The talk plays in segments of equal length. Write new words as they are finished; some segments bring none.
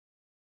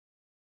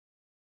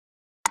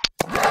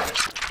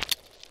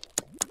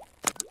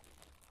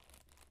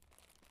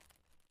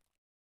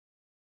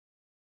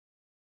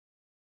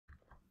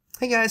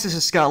Hey guys, this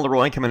is Scott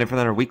Leroy coming in for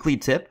another weekly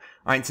tip.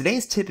 Alright,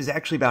 today's tip is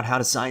actually about how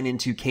to sign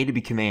into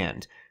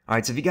KWCommand.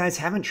 Alright, so if you guys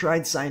haven't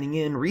tried signing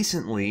in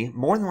recently,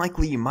 more than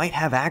likely you might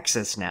have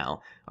access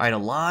now. Alright, a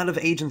lot of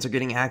agents are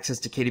getting access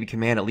to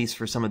KWCommand, at least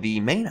for some of the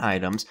main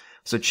items,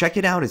 so check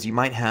it out as you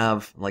might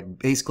have, like,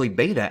 basically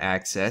beta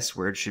access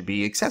where it should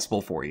be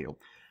accessible for you.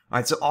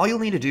 Alright, so all you'll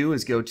need to do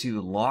is go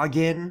to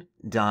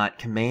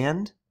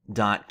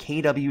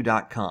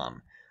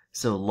login.command.kw.com.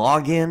 So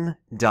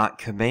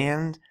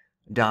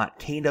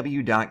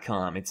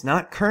login.command.kw.com. It's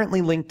not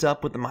currently linked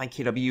up with the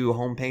myKW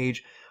homepage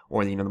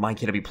or the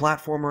myKW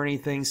platform or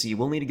anything, so you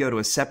will need to go to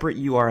a separate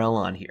URL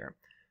on here.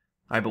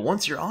 Alright, but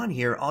once you're on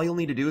here, all you'll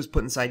need to do is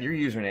put inside your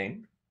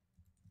username.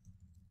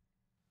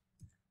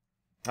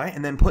 Alright,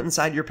 and then put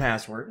inside your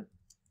password.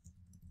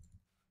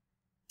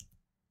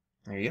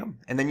 There you go.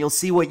 And then you'll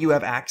see what you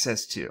have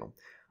access to.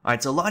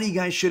 Alright, so a lot of you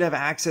guys should have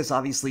access,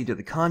 obviously, to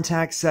the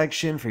contact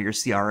section for your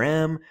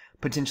CRM,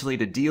 potentially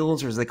to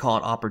deals, or as they call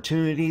it,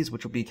 opportunities,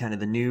 which will be kind of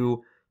the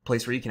new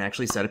place where you can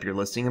actually set up your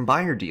listing and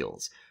buyer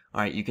deals.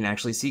 Alright, you can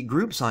actually see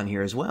groups on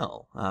here as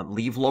well.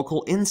 Leave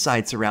local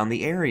insights around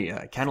the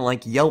area, kind of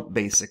like Yelp,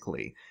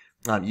 basically.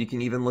 You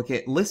can even look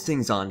at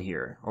listings on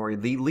here, or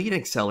the lead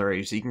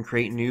accelerator, so you can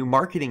create new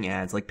marketing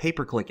ads, like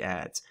pay-per-click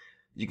ads.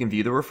 You can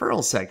view the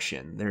referral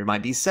section. There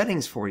might be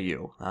settings for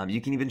you.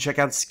 You can even check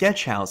out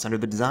Sketchhouse under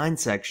the design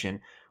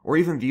section, or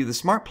even view the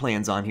smart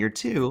plans on here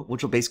too,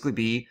 which will basically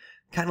be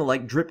kind of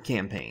like drip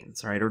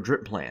campaigns, right, or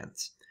drip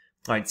plans.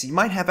 All right, so you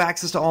might have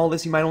access to all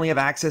this. You might only have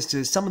access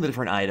to some of the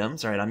different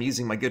items. All right, I'm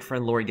using my good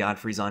friend Lori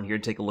Godfrey's on here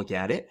to take a look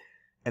at it.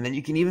 And then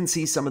you can even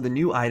see some of the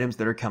new items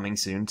that are coming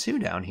soon too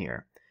down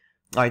here.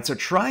 All right, so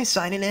try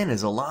signing in,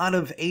 as a lot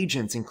of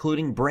agents,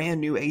 including brand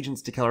new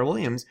agents to Keller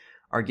Williams,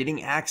 are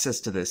getting access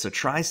to this. So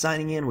try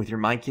signing in with your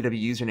myKW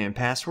username and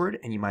password,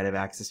 and you might have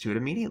access to it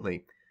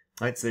immediately.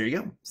 All right, so there you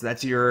go. So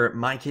that's your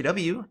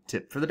myKW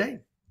tip for the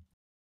day.